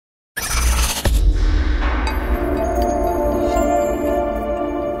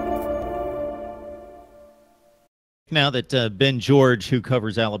now that Ben George, who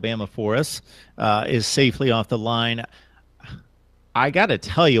covers Alabama for us, is safely off the line, I got to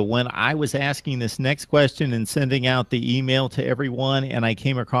tell you, when I was asking this next question and sending out the email to everyone, and I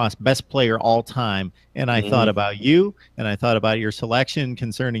came across best player all time, and I thought Hmm. about you, and I thought about your selection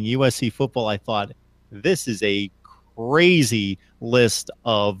concerning USC football, I thought this is a crazy list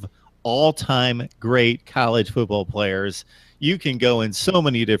of all time great college football players. You can go in so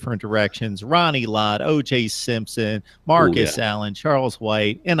many different directions. Ronnie Lott, O.J. Simpson, Oh yeah. Marcus Allen, Charles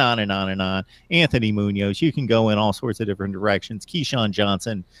White, and on and on and on. Anthony Munoz. You can go in all sorts of different directions. Keyshawn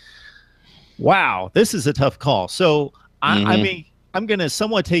Johnson. Wow, this is a tough call. So I Hmm. mean, I'm going to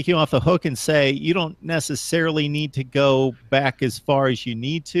somewhat take you off the hook and say you don't necessarily need to go back as far as you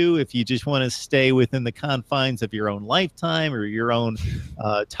need to if you just want to stay within the confines of your own lifetime or your own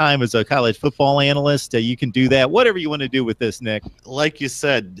time as a college football analyst. You can do that. Whatever you want to do with this, Nick. Like you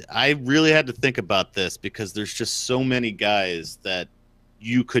said, I really had to think about this because there's just so many guys that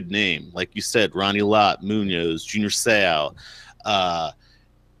you could name. Like you said, Ronnie Lott, Munoz, Junior Seau, uh,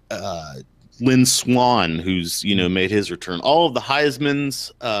 uh, Lynn Swan, who's made his return. All of the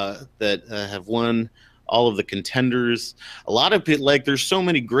Heisman's that have won, all of the contenders. A lot of people, like, there's so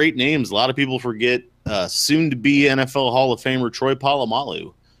many great names. A lot of people forget soon to be NFL Hall of Famer Troy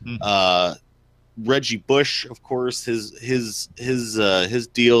Polamalu. Mm. Uh, Reggie Bush, of course, his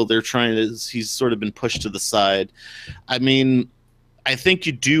deal. They're trying to. He's sort of been pushed to the side. I mean, I think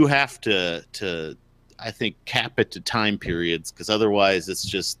you do have to I think cap it to time periods because otherwise it's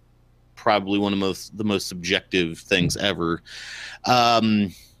just probably one of the most subjective things ever.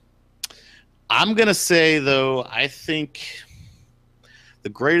 Um, I'm gonna say though, I think the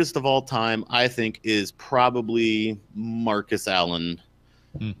greatest of all time, I think, is probably Marcus Allen.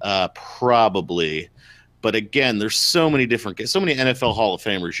 Mm. Probably. But again, there's so many NFL Hall of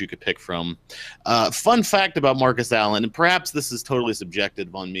Famers you could pick from. Fun fact about Marcus Allen, and perhaps this is totally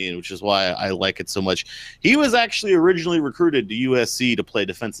subjective on me, which is why I like it so much. He was actually originally recruited to USC to play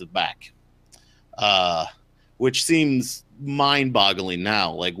defensive back, uh, which seems mind-boggling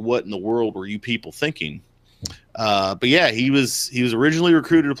now. Like, what in the world were you people thinking? But yeah, he was originally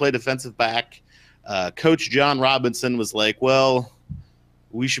recruited to play defensive back. Coach John Robinson was like, well,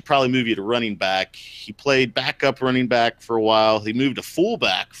 we should probably move you to running back. He played backup running back for a while. He moved to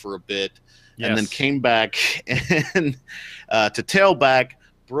fullback for a bit and then Yes. came back and to tailback,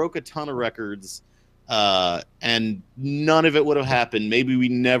 broke a ton of records. And none of it would have happened. Maybe we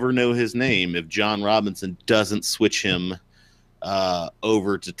never know his name if John Robinson doesn't switch him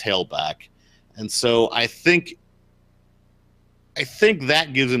over to tailback. And so I think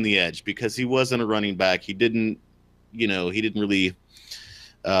that gives him the edge because he wasn't a running back. He didn't really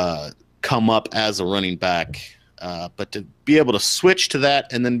come up as a running back. But to be able to switch to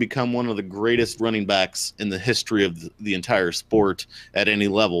that and then become one of the greatest running backs in the history of the entire sport at any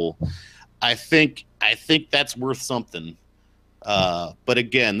level, I think that's worth something. But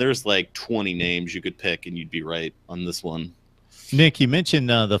again, there's like 20 names you could pick, and you'd be right on this one. Nick, you mentioned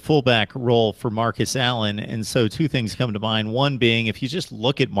the fullback role for Marcus Allen, and so two things come to mind. One being, if you just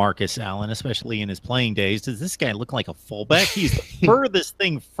look at Marcus Allen, especially in his playing days, does this guy look like a fullback? He's the furthest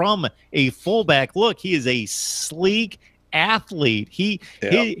thing from a fullback. Look, he is a sleek athlete. He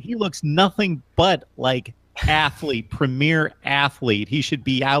Yeah. he looks nothing but like athlete, premier athlete. He should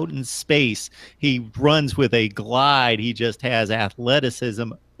be out in space. He runs with a glide. He just has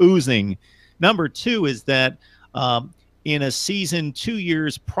athleticism oozing. Number two is that. In a season 2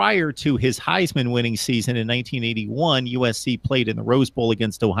 years prior to his Heisman winning season in 1981, USC played in the Rose Bowl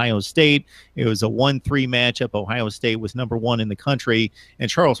against Ohio State. It was a 1-3 matchup. Ohio State was number one in the country,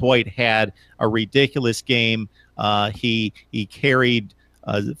 and Charles White had a ridiculous game. He carried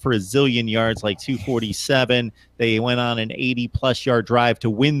for a zillion yards, like 247. They went on an 80-plus yard drive to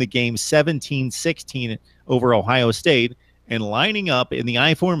win the game 17-16 over Ohio State. And lining up in the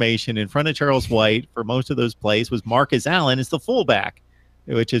I formation in front of Charles White for most of those plays was Marcus Allen as the fullback,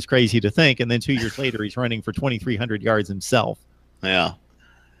 which is crazy to think. And then 2 years later, he's running for 2,300 yards himself. Yeah.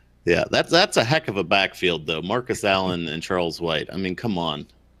 Yeah. That's a heck of a backfield, though. Marcus Allen and Charles White. I mean, come on.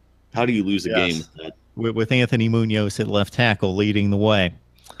 How do you lose a game Yes. with that? With Anthony Munoz at left tackle leading the way.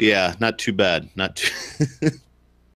 Yeah, not too bad. Not too.